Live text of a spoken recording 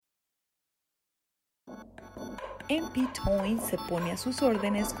MP Towing se pone a sus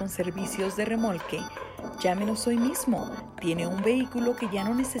órdenes con servicios de remolque. Llámenos hoy mismo. ¿Tiene un vehículo que ya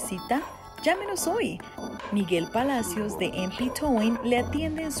no necesita? Llámenos hoy. Miguel Palacios de MP Towing le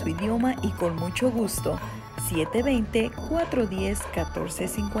atiende en su idioma y con mucho gusto.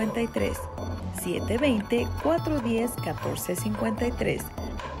 720-410-1453. 720-410-1453.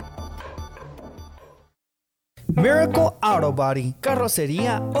 Miracle Auto Body,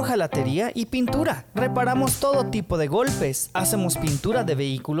 carrocería, hojalatería y pintura. Reparamos todo tipo de golpes, hacemos pintura de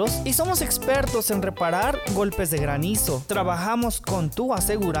vehículos y somos expertos en reparar golpes de granizo. Trabajamos con tu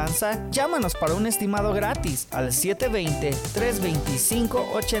aseguranza. Llámanos para un estimado gratis al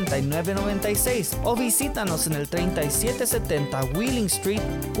 720-325-8996 o visítanos en el 3770 Wheeling Street,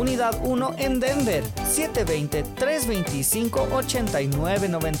 Unidad 1 en Denver.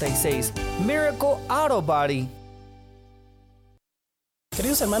 720-325-8996. Miracle Auto Body.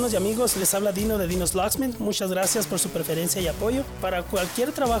 Queridos hermanos y amigos, les habla Dino de Dino's Locksmith. Muchas gracias por su preferencia y apoyo. Para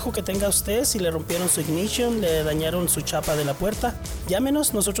cualquier trabajo que tenga usted, si le rompieron su ignition, le dañaron su chapa de la puerta,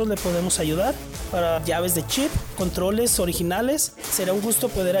 llámenos, nosotros le podemos ayudar. Para llaves de chip, controles originales, será un gusto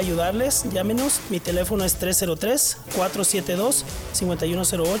poder ayudarles. Llámenos, mi teléfono es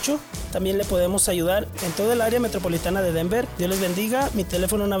 303-472-5108. También le podemos ayudar en todo el área metropolitana de Denver. Dios les bendiga. Mi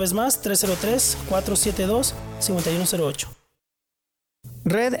teléfono una vez más, 303-472-5108.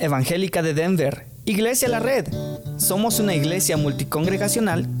 Red Evangélica de Denver, Iglesia La Red. Somos una iglesia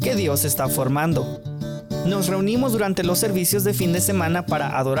multicongregacional que Dios está formando. Nos reunimos durante los servicios de fin de semana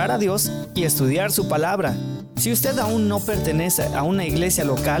para adorar a Dios y estudiar su palabra. Si usted aún no pertenece a una iglesia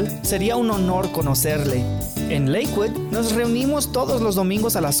local, sería un honor conocerle. En Lakewood nos reunimos todos los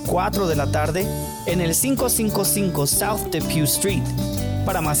domingos a las 4 de la tarde en el 555 South Depew Street.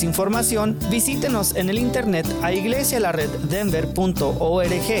 Para más información, visítenos en el internet a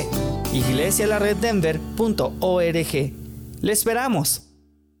iglesialareddenver.org. iglesialareddenver.org. ¡Le esperamos!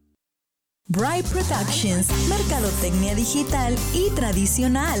 Bright Productions, mercadotecnia digital y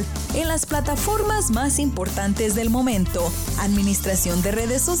tradicional en las plataformas más importantes del momento, administración de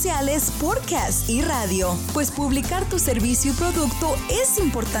redes sociales, podcast y radio. Pues publicar tu servicio y producto es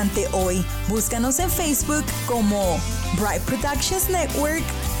importante hoy. Búscanos en Facebook como Bright Productions Network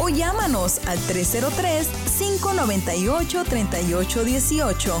o llámanos al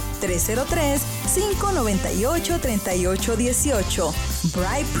 303-598-3818. 303-598-3818.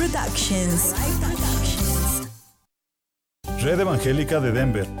 Bright Productions. Red Evangélica de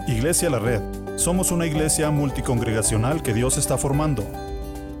Denver, Iglesia La Red. Somos una iglesia multicongregacional que Dios está formando.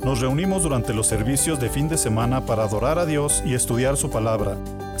 Nos reunimos durante los servicios de fin de semana para adorar a Dios y estudiar su palabra.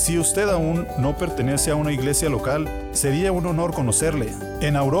 Si usted aún no pertenece a una iglesia local, sería un honor conocerle.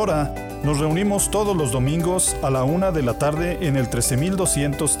 En Aurora, nos reunimos todos los domingos a la 1 de la tarde en el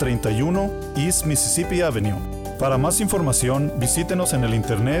 13231 East Mississippi Avenue. Para más información, visítenos en el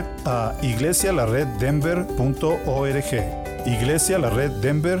internet a iglesialareddenver.org.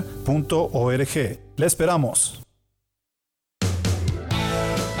 iglesialareddenver.org. ¡Le esperamos!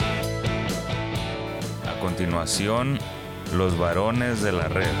 A continuación, los varones de la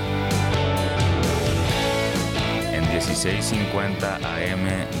red. En 1650 AM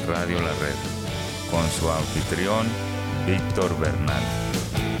Radio La Red, con su anfitrión, Víctor Bernal.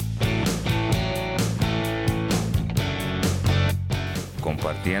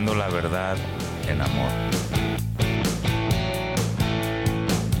 Compartiendo la verdad en amor.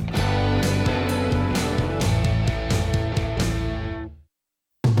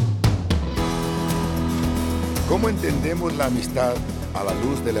 ¿Cómo entendemos la amistad a la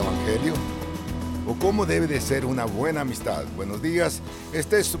luz del Evangelio? ¿O cómo debe de ser una buena amistad? Buenos días,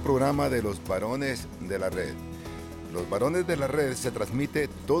 este es su programa de los varones de la red. Los varones de la red se transmite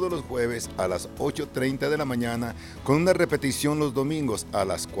todos los jueves a las 8:30 de la mañana con una repetición los domingos a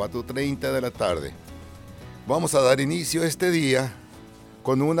las 4:30 de la tarde. Vamos a dar inicio este día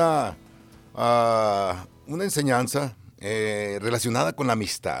con una enseñanza relacionada con la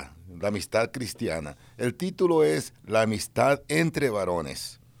amistad cristiana. El título es La amistad entre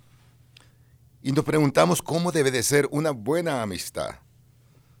varones. Y nos preguntamos cómo debe de ser una buena amistad.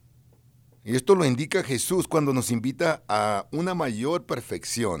 Y esto lo indica Jesús cuando nos invita a una mayor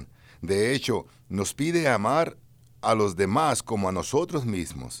perfección. De hecho, nos pide amar a los demás como a nosotros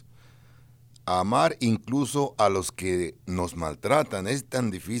mismos. Amar incluso a los que nos maltratan. Es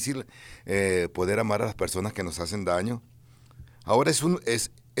tan difícil poder amar a las personas que nos hacen daño. Ahora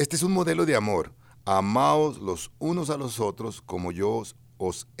este es un modelo de amor. Amaos los unos a los otros como yo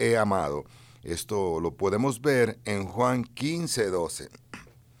os he amado. Esto lo podemos ver en Juan 15:12.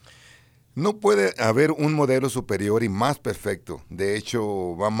 No puede haber un modelo superior y más perfecto. De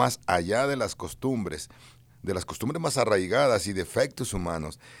hecho, va más allá de las costumbres. de las costumbres más arraigadas y defectos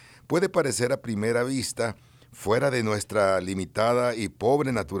humanos, puede parecer a primera vista fuera de nuestra limitada y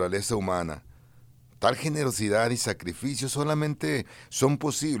pobre naturaleza humana. Tal generosidad y sacrificio solamente son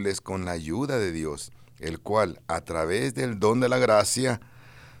posibles con la ayuda de Dios, el cual, a través del don de la gracia,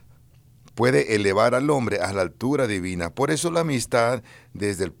 puede elevar al hombre a la altura divina. Por eso la amistad,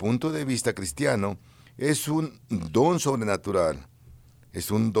 desde el punto de vista cristiano, es un don sobrenatural. Es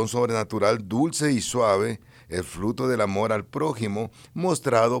un don sobrenatural dulce y suave, el fruto del amor al prójimo,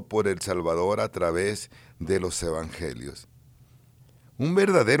 mostrado por el Salvador a través de los evangelios. Un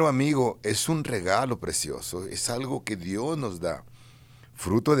verdadero amigo es un regalo precioso, es algo que Dios nos da,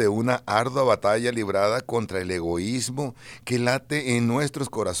 fruto de una ardua batalla librada contra el egoísmo que late en nuestros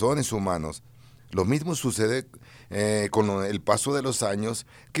corazones humanos. Lo mismo sucede con el paso de los años,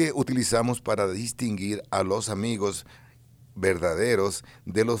 que utilizamos para distinguir a los amigos verdaderos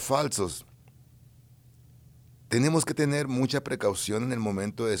de los falsos. Tenemos que tener mucha precaución en el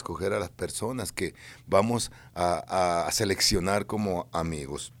momento de escoger a las personas que vamos a seleccionar como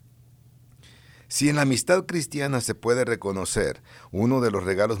amigos. Si en la amistad cristiana se puede reconocer uno de los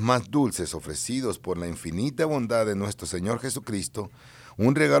regalos más dulces ofrecidos por la infinita bondad de nuestro Señor Jesucristo,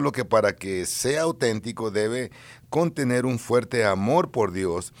 un regalo que para que sea auténtico debe contener un fuerte amor por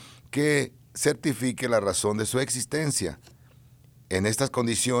Dios que certifique la razón de su existencia. En estas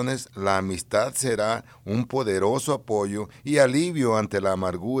condiciones, la amistad será un poderoso apoyo y alivio ante la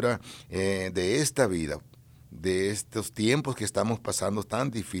amargura de esta vida, de estos tiempos que estamos pasando tan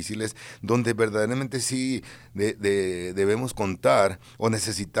difíciles, donde verdaderamente sí debemos contar o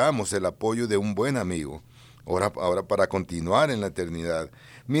necesitamos el apoyo de un buen amigo. Ahora para continuar en la eternidad.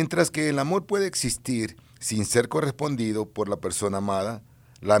 Mientras que el amor puede existir sin ser correspondido por la persona amada,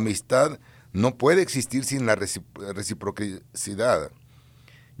 la amistad no puede existir sin la reciprocidad,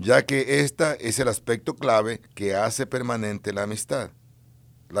 ya que esta es el aspecto clave que hace permanente la amistad.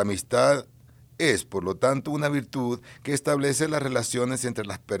 La amistad es, por lo tanto, una virtud que establece las relaciones entre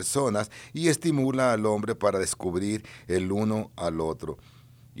las personas y estimula al hombre para descubrir el uno al otro,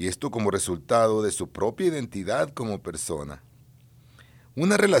 y esto como resultado de su propia identidad como persona.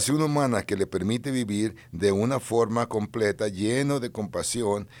 Una relación humana que le permite vivir de una forma completa, lleno de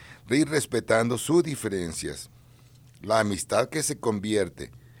compasión y respetando sus diferencias. La amistad que se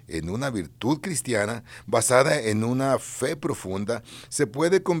convierte en una virtud cristiana basada en una fe profunda se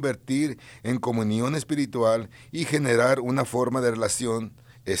puede convertir en comunión espiritual y generar una forma de relación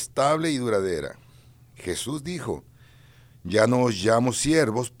estable y duradera. Jesús dijo: «Ya no os llamo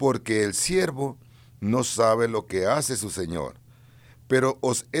siervos, porque el siervo no sabe lo que hace su Señor. Pero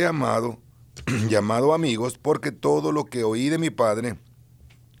os he llamado amigos, porque todo lo que oí de mi Padre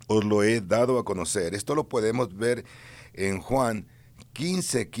os lo he dado a conocer». Esto lo podemos ver en Juan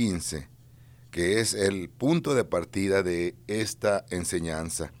 15:15, que es el punto de partida de esta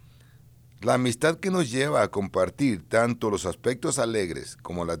enseñanza. La amistad que nos lleva a compartir tanto los aspectos alegres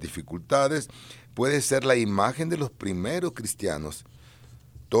como las dificultades puede ser la imagen de los primeros cristianos.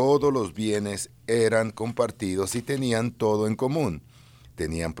 Todos los bienes eran compartidos y tenían todo en común.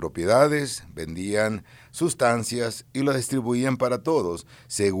 Tenían propiedades, vendían sustancias y lo distribuían para todos,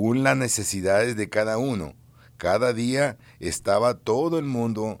 según las necesidades de cada uno. Cada día estaba todo el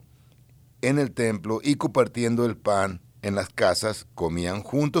mundo en el templo y compartiendo el pan en las casas, comían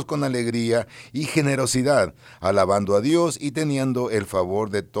juntos con alegría y generosidad, alabando a Dios y teniendo el favor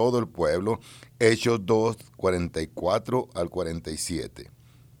de todo el pueblo. Hechos 2, 44 al 47.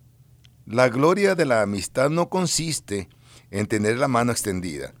 La gloria de la amistad no consiste en tener la mano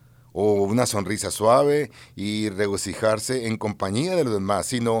extendida o una sonrisa suave y regocijarse en compañía de los demás,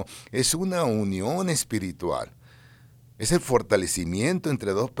 sino es una unión espiritual. Es el fortalecimiento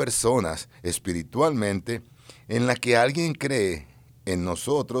entre dos personas espiritualmente en la que alguien cree en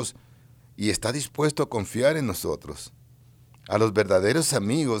nosotros y está dispuesto a confiar en nosotros. A los verdaderos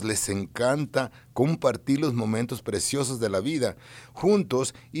amigos les encanta compartir los momentos preciosos de la vida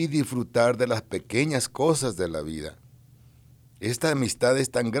juntos y disfrutar de las pequeñas cosas de la vida. Esta amistad es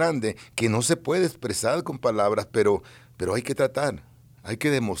tan grande que no se puede expresar con palabras, pero hay que tratar, hay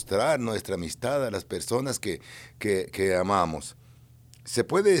que demostrar nuestra amistad a las personas que amamos. Se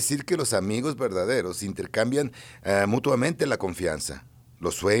puede decir que los amigos verdaderos intercambian mutuamente la confianza,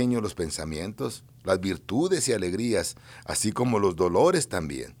 los sueños, los pensamientos, las virtudes y alegrías, así como los dolores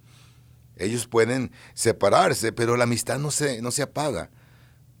también. Ellos pueden separarse, pero la amistad no se apaga.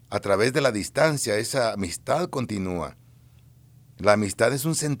 A través de la distancia, esa amistad continúa. La amistad es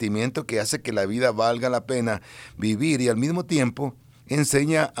un sentimiento que hace que la vida valga la pena vivir y al mismo tiempo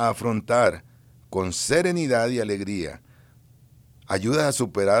enseña a afrontar con serenidad y alegría. Ayuda a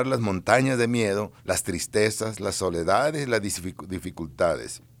superar las montañas de miedo, las tristezas, las soledades, las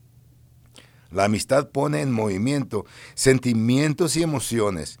dificultades. La amistad pone en movimiento sentimientos y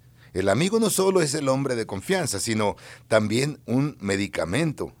emociones. El amigo no solo es el hombre de confianza, sino también un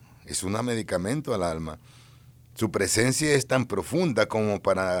medicamento. Es un medicamento al alma. Su presencia es tan profunda como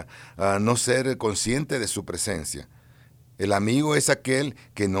para no ser consciente de su presencia. El amigo es aquel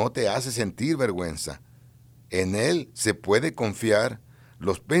que no te hace sentir vergüenza. En él se puede confiar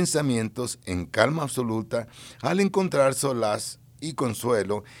los pensamientos en calma absoluta al encontrar solaz y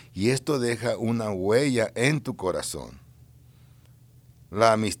consuelo, y esto deja una huella en tu corazón.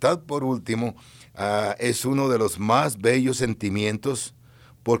 La amistad, por último, es uno de los más bellos sentimientos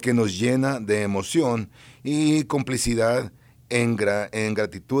porque nos llena de emoción y complicidad en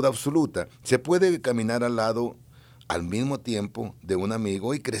gratitud absoluta. Se puede caminar al mismo tiempo de un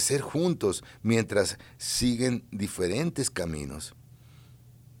amigo y crecer juntos mientras siguen diferentes caminos,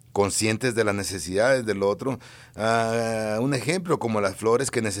 conscientes de las necesidades del otro. Un ejemplo como las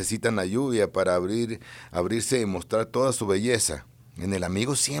flores que necesitan la lluvia para abrirse y mostrar toda su belleza. En el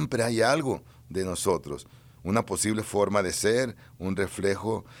amigo siempre hay algo de nosotros, una posible forma de ser, un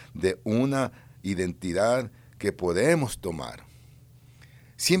reflejo de una identidad que podemos tomar.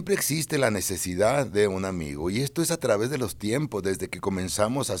 Siempre existe la necesidad de un amigo, y esto es a través de los tiempos, desde que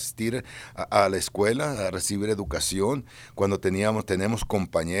comenzamos a asistir a la escuela, a recibir educación, cuando tenemos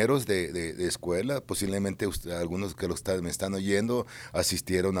compañeros de escuela. Posiblemente algunos que me están oyendo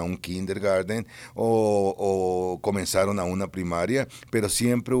asistieron a un kindergarten o comenzaron a una primaria, pero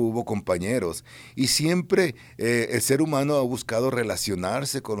siempre hubo compañeros, y siempre el ser humano ha buscado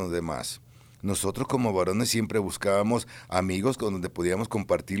relacionarse con los demás. Nosotros como varones siempre buscábamos amigos con donde podíamos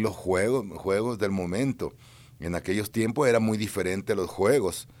compartir los juegos del momento. En aquellos tiempos era muy diferente los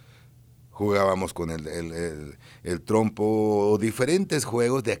juegos. Jugábamos con el trompo o diferentes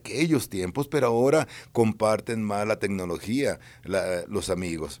juegos de aquellos tiempos, pero ahora comparten más la tecnología, los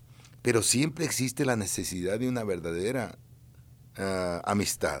amigos. Pero siempre existe la necesidad de una verdadera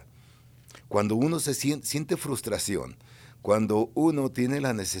amistad. Cuando uno siente frustración, cuando uno tiene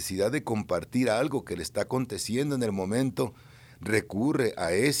la necesidad de compartir algo que le está aconteciendo en el momento, recurre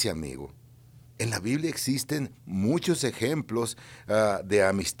a ese amigo. En la Biblia existen muchos ejemplos de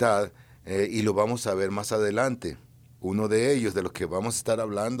amistad y lo vamos a ver más adelante. Uno de ellos, de los que vamos a estar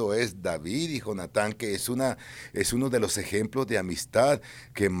hablando, es David y Jonatán, que es uno de los ejemplos de amistad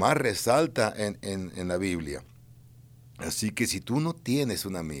que más resalta en la Biblia. Así que si tú no tienes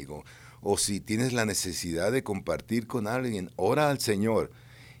un amigo, o si tienes la necesidad de compartir con alguien, ora al Señor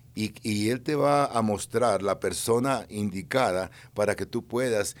y Él te va a mostrar la persona indicada para que tú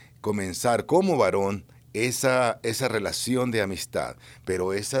puedas comenzar como varón esa relación de amistad.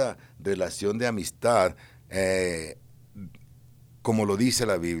 Pero esa relación de amistad, como lo dice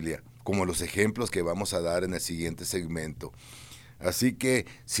la Biblia, como los ejemplos que vamos a dar en el siguiente segmento. Así que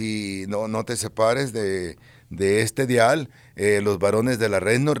si no te separes de este dial. Los varones de la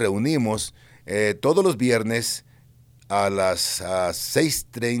red nos reunimos todos los viernes a las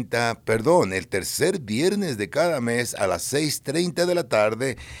 6:30, el tercer viernes de cada mes a las 6:30 de la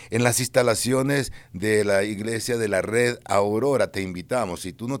tarde en las instalaciones de la iglesia de la red Aurora. Te invitamos,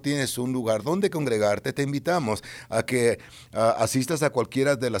 si tú no tienes un lugar donde congregarte, te invitamos a que asistas a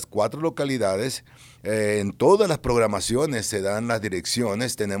cualquiera de las 4 localidades. En todas las programaciones se dan las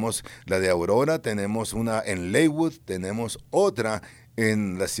direcciones. Tenemos la de Aurora, tenemos una en Leywood, tenemos otra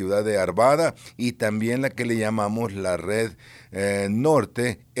en la ciudad de Arvada y también la que le llamamos la red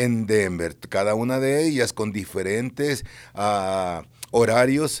norte en Denver. Cada una de ellas con diferentes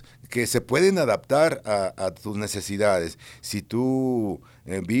horarios que se pueden adaptar a tus necesidades. Si tú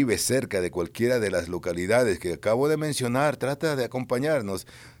vives cerca de cualquiera de las localidades que acabo de mencionar, trata de acompañarnos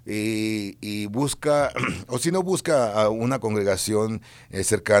y busca, o si no, busca a una congregación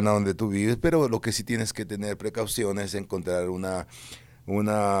cercana donde tú vives, pero lo que sí tienes que tener precaución es encontrar una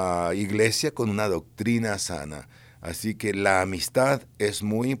iglesia con una doctrina sana. Así que la amistad es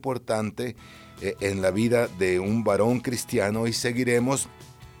muy importante en la vida de un varón cristiano y seguiremos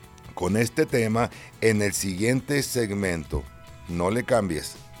con este tema en el siguiente segmento. No le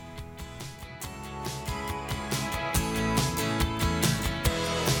cambies.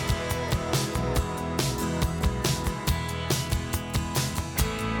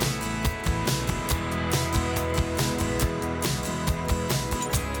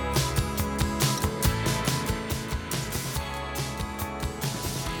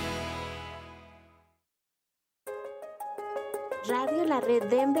 Radio La Red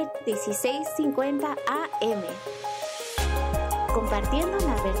Denver 1650 AM. Compartiendo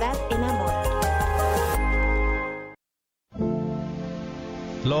la verdad en amor.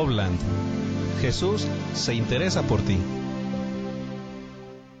 Loveland. Jesús se interesa por ti.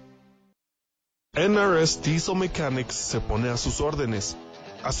 NRS Diesel Mechanics se pone a sus órdenes.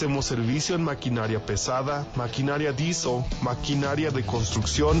 Hacemos servicio en maquinaria pesada, maquinaria diesel, maquinaria de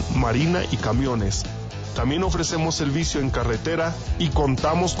construcción, marina y camiones. También ofrecemos servicio en carretera y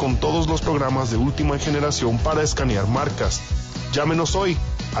contamos con todos los programas de última generación para escanear marcas. Llámenos hoy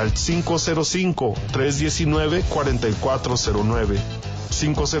al 505-319-4409,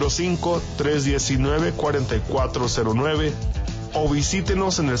 505-319-4409 o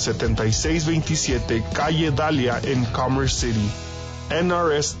visítenos en el 7627 Calle Dahlia en Commerce City.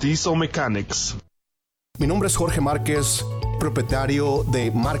 NRS Diesel Mechanics. Mi nombre es Jorge Márquez, propietario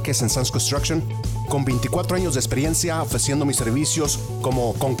de Márquez & Sons Construction, con 24 años de experiencia ofreciendo mis servicios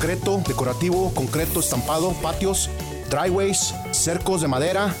como concreto decorativo, concreto estampado, patios, driveways, cercos de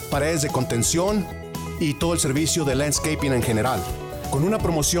madera, paredes de contención y todo el servicio de landscaping en general. Con una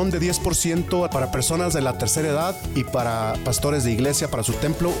promoción de 10% para personas de la tercera edad y para pastores de iglesia para su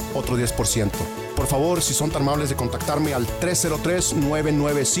templo, otro 10%. Por favor, si son tan amables de contactarme al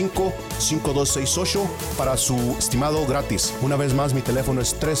 303-995-5268 para su estimado gratis. Una vez más, mi teléfono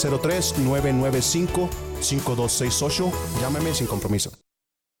es 303-995-5268. Llámeme sin compromiso.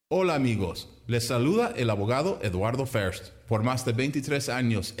 Hola amigos, les saluda el abogado Eduardo First. Por más de 23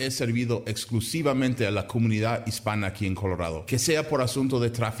 años he servido exclusivamente a la comunidad hispana aquí en Colorado. Que sea por asunto de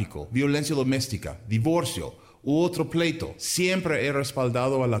tráfico, violencia doméstica, divorcio u otro pleito, siempre he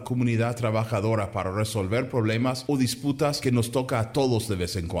respaldado a la comunidad trabajadora para resolver problemas o disputas que nos toca a todos de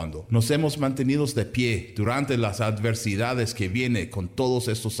vez en cuando. Nos hemos mantenido de pie durante las adversidades que viene con todos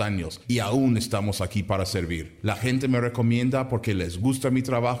estos años y aún estamos aquí para servir. La gente me recomienda porque les gusta mi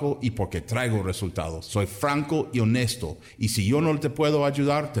trabajo y porque traigo resultados. Soy franco y honesto y si yo no te puedo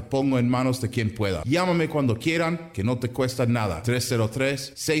ayudar, te pongo en manos de quien pueda. Llámame cuando quieran, que no te cuesta nada.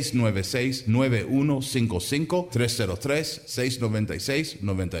 303-696-9155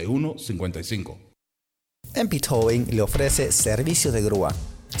 303-696-9155. MP Towing le ofrece servicio de grúa.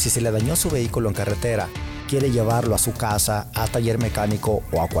 Si se le dañó su vehículo en carretera, quiere llevarlo a su casa, a taller mecánico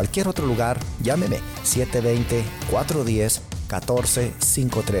o a cualquier otro lugar, llámeme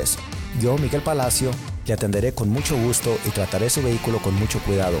 720-410-1453. Yo, Miguel Palacio, le atenderé con mucho gusto y trataré su vehículo con mucho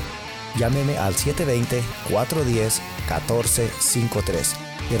cuidado. Llámeme al 720-410-1453.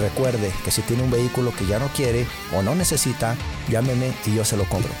 Y recuerde que si tiene un vehículo que ya no quiere o no necesita, llámeme y yo se lo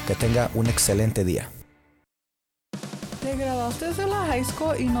compro. Que tenga un excelente día. ¿Te graduaste de la high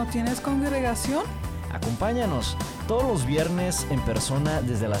school y no tienes congregación? Acompáñanos todos los viernes en persona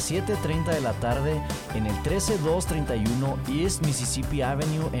desde las 7:30 de la tarde en el 13231 East Mississippi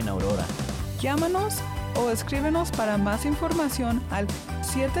Avenue en Aurora. Llámanos o escríbenos para más información al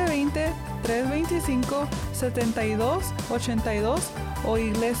 720-325-7282 o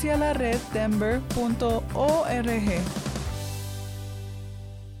iglesialareddenver.org.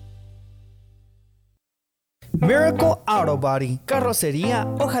 Miracle Auto Body, carrocería,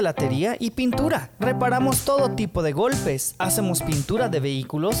 hojalatería y pintura. Reparamos todo tipo de golpes, hacemos pintura de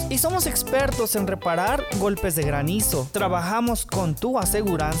vehículos y somos expertos en reparar golpes de granizo. Trabajamos con tu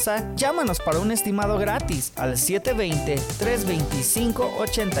aseguranza. Llámanos para un estimado gratis al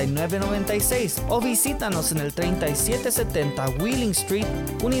 720-325-8996 o visítanos en el 3770 Wheeling Street,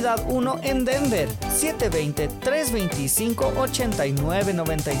 Unidad 1 en Denver.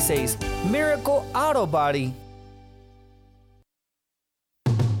 720-325-8996. Miracle Auto Body.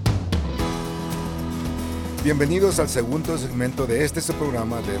 Bienvenidos al segundo segmento de este su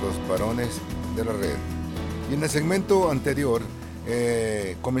programa de los varones de la red. Y en el segmento anterior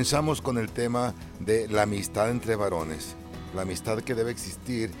comenzamos con el tema de la amistad entre varones, la amistad que debe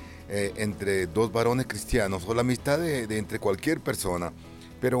existir entre dos varones cristianos o la amistad de entre cualquier persona,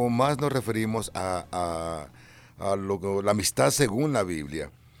 pero más nos referimos a la amistad según la Biblia.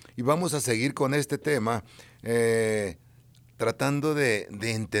 Y vamos a seguir con este tema tratando de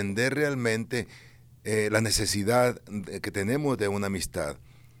entender realmente la necesidad que tenemos de una amistad.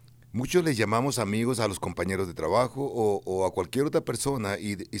 Muchos les llamamos amigos a los compañeros de trabajo o a cualquier otra persona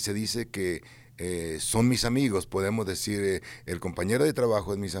y se dice que son mis amigos. Podemos decir el compañero de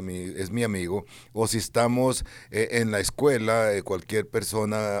trabajo es mi amigo, o si estamos en la escuela, cualquier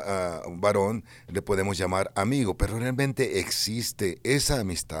persona, varón, le podemos llamar amigo, pero realmente existe esa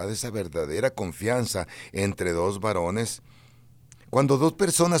amistad, esa verdadera confianza entre dos varones. Cuando dos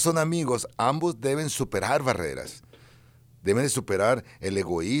personas son amigos, ambos deben superar barreras. Deben de superar el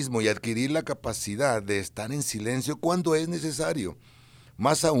egoísmo y adquirir la capacidad de estar en silencio cuando es necesario.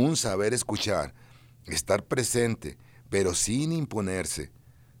 Más aún, saber escuchar, estar presente, pero sin imponerse.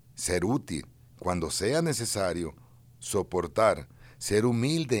 Ser útil cuando sea necesario. Soportar, ser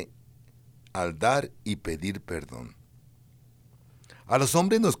humilde al dar y pedir perdón. A los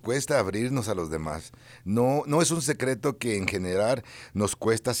hombres nos cuesta abrirnos a los demás. No es un secreto que en general nos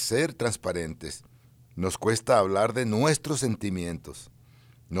cuesta ser transparentes. Nos cuesta hablar de nuestros sentimientos.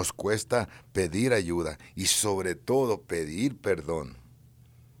 Nos cuesta pedir ayuda y sobre todo pedir perdón.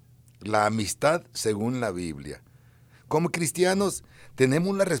 La amistad según la Biblia. Como cristianos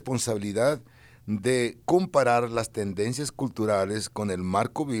tenemos la responsabilidad de comparar las tendencias culturales con el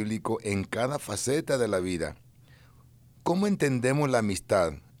marco bíblico en cada faceta de la vida. ¿Cómo entendemos la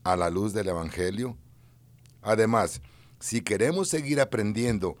amistad a la luz del Evangelio? Además, si queremos seguir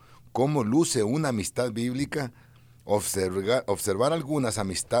aprendiendo cómo luce una amistad bíblica, observar algunas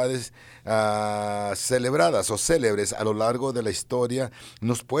amistades celebradas o célebres a lo largo de la historia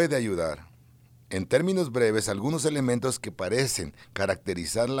nos puede ayudar. En términos breves, algunos elementos que parecen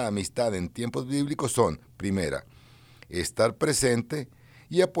caracterizar la amistad en tiempos bíblicos son, primera, estar presente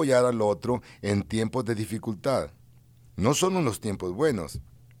y apoyar al otro en tiempos de dificultad, no solo en los tiempos buenos.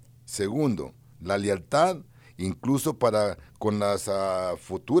 Segundo, la lealtad incluso con las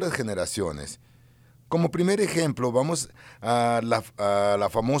futuras generaciones. Como primer ejemplo, vamos a la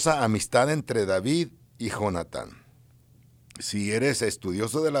famosa amistad entre David y Jonatán. Si eres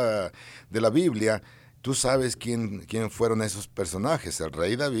estudioso de la Biblia, tú sabes quién fueron esos personajes, el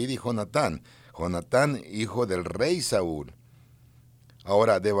rey David y Jonatán. Jonatán, hijo del rey Saúl.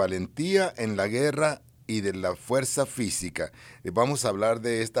 Ahora, de valentía en la guerra y de la fuerza física. Vamos a hablar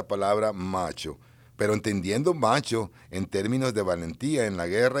de esta palabra macho, pero entendiendo macho en términos de valentía en la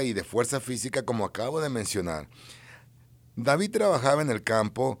guerra y de fuerza física, como acabo de mencionar. David trabajaba en el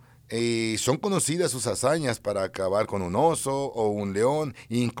campo y son conocidas sus hazañas para acabar con un oso o un león.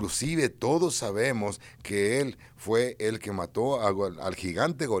 Inclusive todos sabemos que él fue el que mató al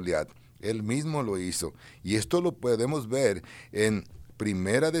gigante Goliat. Él mismo lo hizo. Y esto lo podemos ver en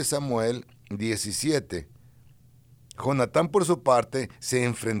 1 Samuel 17. Jonatán, por su parte, se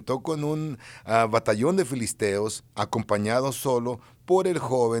enfrentó con un batallón de filisteos, acompañado solo por el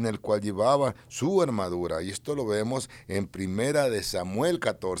joven, el cual llevaba su armadura. Y esto lo vemos en 1 Samuel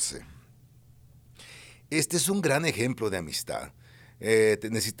 14. Este es un gran ejemplo de amistad.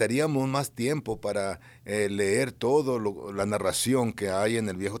 Necesitaríamos más tiempo para leer toda la narración que hay en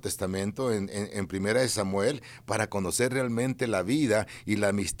el Viejo Testamento, en 1 Samuel, para conocer realmente la vida y la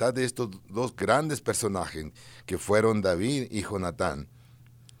amistad de estos dos grandes personajes, que fueron David y Jonatán.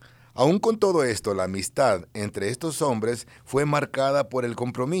 Aún con todo esto, la amistad entre estos hombres fue marcada por el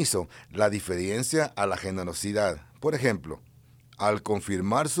compromiso, la diferencia a la generosidad. Por ejemplo, al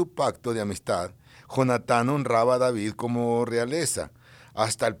confirmar su pacto de amistad, Jonatán honraba a David como realeza,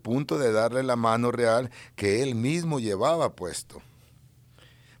 hasta el punto de darle la mano real que él mismo llevaba puesto.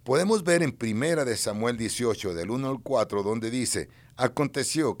 Podemos ver en 1 Samuel 18, del 1 al 4, donde dice: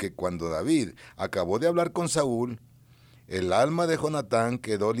 aconteció que cuando David acabó de hablar con Saúl, el alma de Jonatán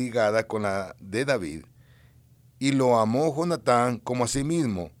quedó ligada con la de David, y lo amó Jonatán como a sí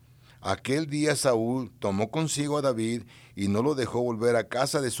mismo. Aquel día Saúl tomó consigo a David y no lo dejó volver a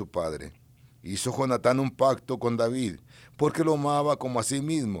casa de su padre. Hizo Jonatán un pacto con David, porque lo amaba como a sí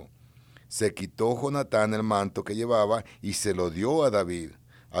mismo. Se quitó Jonatán el manto que llevaba y se lo dio a David,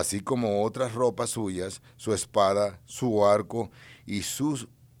 así como otras ropas suyas, su espada, su arco y su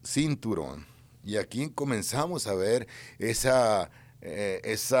cinturón. Y aquí comenzamos a ver esa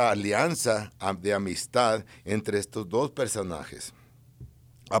alianza de amistad entre estos dos personajes.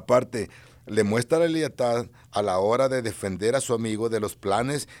 Aparte, le muestra la lealtad a la hora de defender a su amigo de los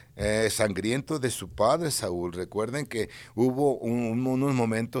planes sangrientos de su padre Saúl. Recuerden que hubo unos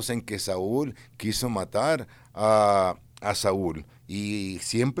momentos en que Saúl quiso matar a Saúl, y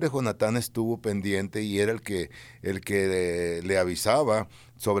siempre Jonatán estuvo pendiente y era el que le avisaba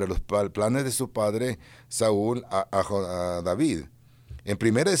sobre los planes de su padre Saúl a David. En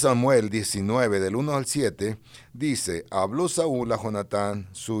 1 Samuel 19, del 1 al 7, dice: habló Saúl a Jonatán,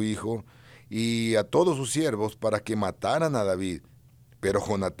 su hijo, y a todos sus siervos para que mataran a David. Pero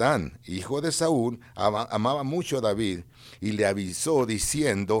Jonatán, hijo de Saúl, amaba mucho a David y le avisó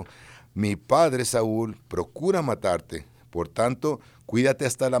diciendo: mi padre Saúl procura matarte, por tanto, cuídate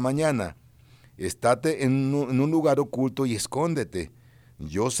hasta la mañana. Estate en un lugar oculto y escóndete.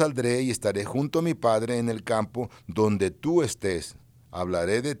 Yo saldré y estaré junto a mi padre en el campo donde tú estés.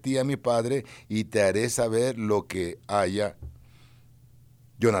 Hablaré de ti a mi padre y te haré saber lo que haya.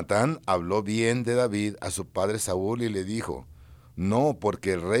 Jonatán habló bien de David a su padre Saúl y le dijo: no,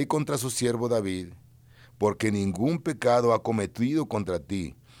 porque el rey contra su siervo David, porque ningún pecado ha cometido contra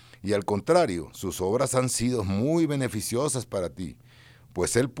ti, y al contrario, sus obras han sido muy beneficiosas para ti,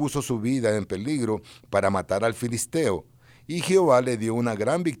 pues él puso su vida en peligro para matar al filisteo, y Jehová le dio una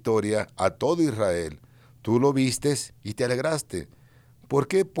gran victoria a todo Israel. Tú lo vistes y te alegraste. ¿Por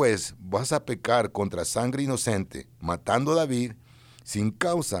qué, pues, vas a pecar contra sangre inocente, matando a David sin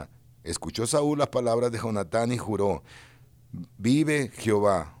causa? Escuchó Saúl las palabras de Jonatán y juró: vive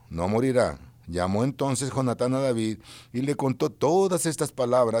Jehová, no morirá. Llamó entonces Jonatán a David y le contó todas estas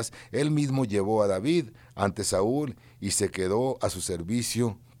palabras. Él mismo llevó a David ante Saúl y se quedó a su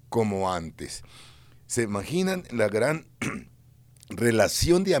servicio como antes. ¿Se imaginan la gran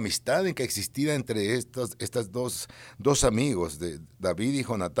relación de amistad en que existía entre estos dos amigos, de David y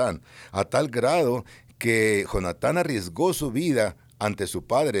Jonatán? A tal grado que Jonatán arriesgó su vida ante su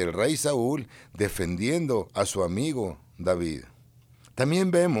padre, el rey Saúl, defendiendo a su amigo David.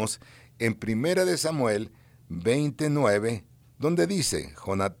 También vemos en 1 Samuel 29, donde dice: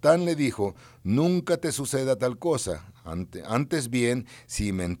 Jonatán le dijo: nunca te suceda tal cosa. Antes bien,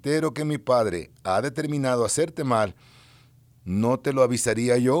 si me entero que mi padre ha determinado hacerte mal, ¿no te lo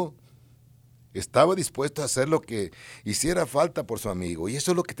avisaría yo? Estaba dispuesto a hacer lo que hiciera falta por su amigo. Y eso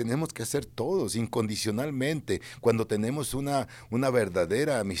es lo que tenemos que hacer todos, incondicionalmente, cuando tenemos una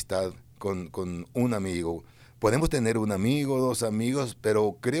verdadera amistad con un amigo. Podemos tener un amigo, dos amigos,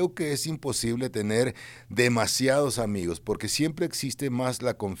 pero creo que es imposible tener demasiados amigos, porque siempre existe más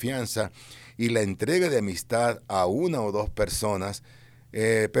la confianza y la entrega de amistad a una o dos personas.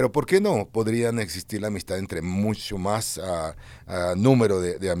 Pero ¿por qué no? Podrían existir la amistad entre mucho más número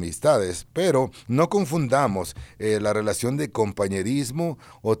de amistades. Pero no confundamos la relación de compañerismo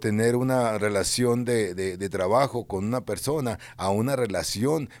o tener una relación de trabajo con una persona a una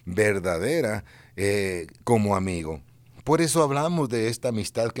relación verdadera como amigo. Por eso hablamos de esta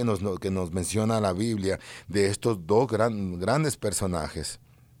amistad que nos menciona la Biblia, de estos dos grandes personajes.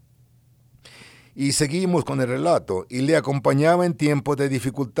 Y seguimos con el relato. Y le acompañaba en tiempos de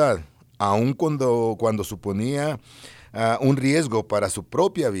dificultad, aun cuando suponía un riesgo para su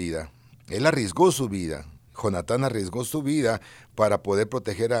propia vida. Él arriesgó su vida. Jonatán arriesgó su vida para poder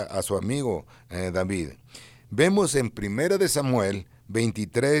proteger a su amigo David. Vemos en 1 Samuel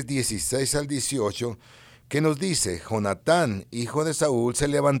 23, 16 al 18, que nos dice: Jonatán, hijo de Saúl, se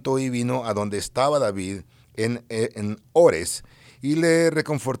levantó y vino a donde estaba David en Ores, y le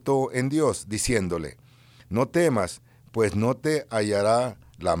reconfortó en Dios, diciéndole: no temas, pues no te hallará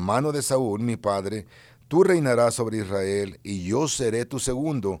la mano de Saúl, mi padre. Tú reinarás sobre Israel, y yo seré tu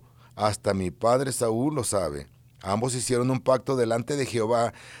segundo. Hasta mi padre Saúl lo sabe. Ambos hicieron un pacto delante de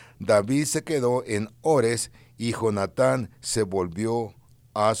Jehová. David se quedó en Ores, y Jonatán se volvió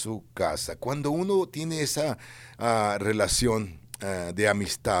a su casa. Cuando uno tiene esa relación de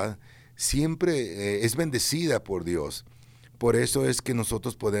amistad, siempre es bendecida por Dios. Por eso es que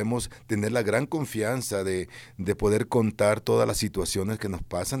nosotros podemos tener la gran confianza de poder contar todas las situaciones que nos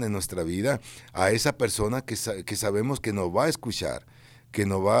pasan en nuestra vida a esa persona que sabemos que nos va a escuchar, que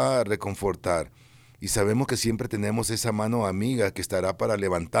nos va a reconfortar. Y sabemos que siempre tenemos esa mano amiga que estará para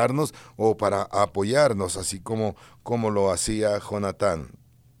levantarnos o para apoyarnos, así como lo hacía Jonatán.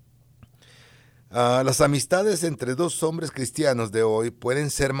 Las amistades entre dos hombres cristianos de hoy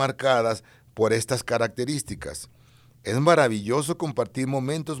pueden ser marcadas por estas características. Es maravilloso compartir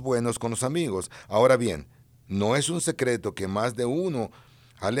momentos buenos con los amigos. Ahora bien, no es un secreto que más de uno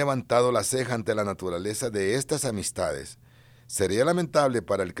ha levantado la ceja ante la naturaleza de estas amistades. Sería lamentable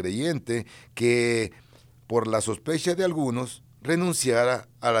para el creyente que, por la sospecha de algunos, renunciara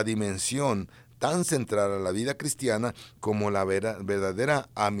a la dimensión tan central a la vida cristiana como la verdadera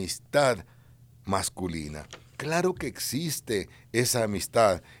amistad masculina. Claro que existe esa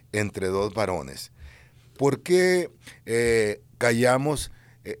amistad entre dos varones. ¿Por qué callamos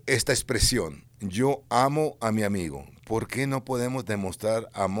esta expresión? Yo amo a mi amigo. ¿Por qué no podemos demostrar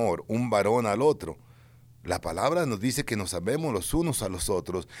amor un varón al otro? La palabra nos dice que nos amemos los unos a los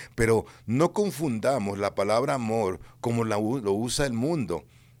otros, pero no confundamos la palabra amor como lo usa el mundo,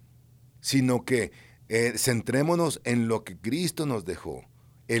 sino que centrémonos en lo que Cristo nos dejó.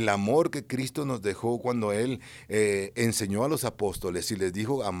 El amor que Cristo nos dejó cuando Él enseñó a los apóstoles y les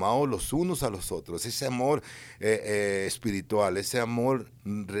dijo: amaos los unos a los otros. Ese amor espiritual, ese amor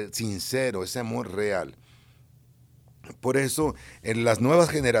sincero, ese amor real. Por eso, en las nuevas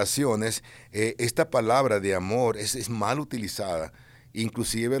generaciones, esta palabra de amor es mal utilizada.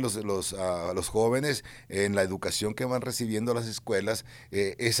 Inclusive los jóvenes, en la educación que van recibiendo las escuelas,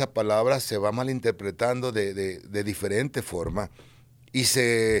 esa palabra se va malinterpretando de diferente forma. Y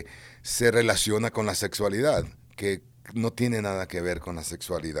se relaciona con la sexualidad, que no tiene nada que ver con la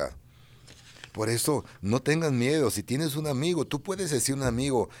sexualidad. Por eso, no tengan miedo. Si tienes un amigo, tú puedes decir a un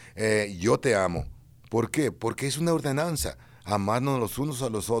amigo: yo te amo. ¿Por qué? Porque es una ordenanza. Amarnos los unos a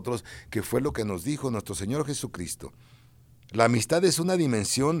los otros, que fue lo que nos dijo nuestro Señor Jesucristo. La amistad es una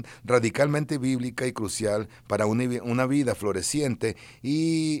dimensión radicalmente bíblica y crucial para una vida floreciente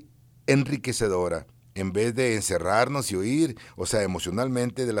y enriquecedora. En vez de encerrarnos y huir,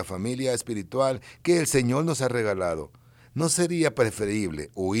 emocionalmente de la familia espiritual que el Señor nos ha regalado, ¿no sería preferible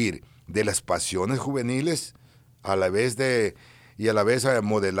huir de las pasiones juveniles a la vez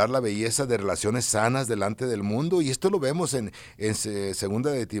modelar la belleza de relaciones sanas delante del mundo? Y esto lo vemos en 2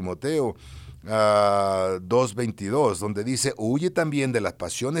 de Timoteo 2:22, donde dice: huye también de las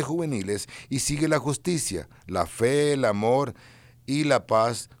pasiones juveniles y sigue la justicia, la fe, el amor y la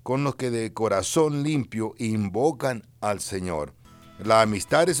paz con los que de corazón limpio invocan al Señor. La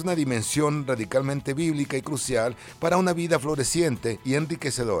amistad es una dimensión radicalmente bíblica y crucial para una vida floreciente y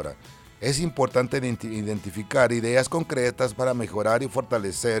enriquecedora. Es importante identificar ideas concretas para mejorar y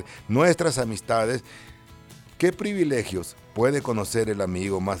fortalecer nuestras amistades. ¿Qué privilegios puede conocer el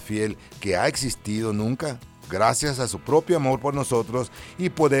amigo más fiel que ha existido nunca? Gracias a su propio amor por nosotros y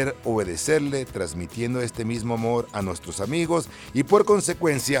poder obedecerle, transmitiendo este mismo amor a nuestros amigos y por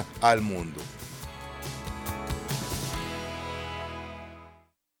consecuencia al mundo.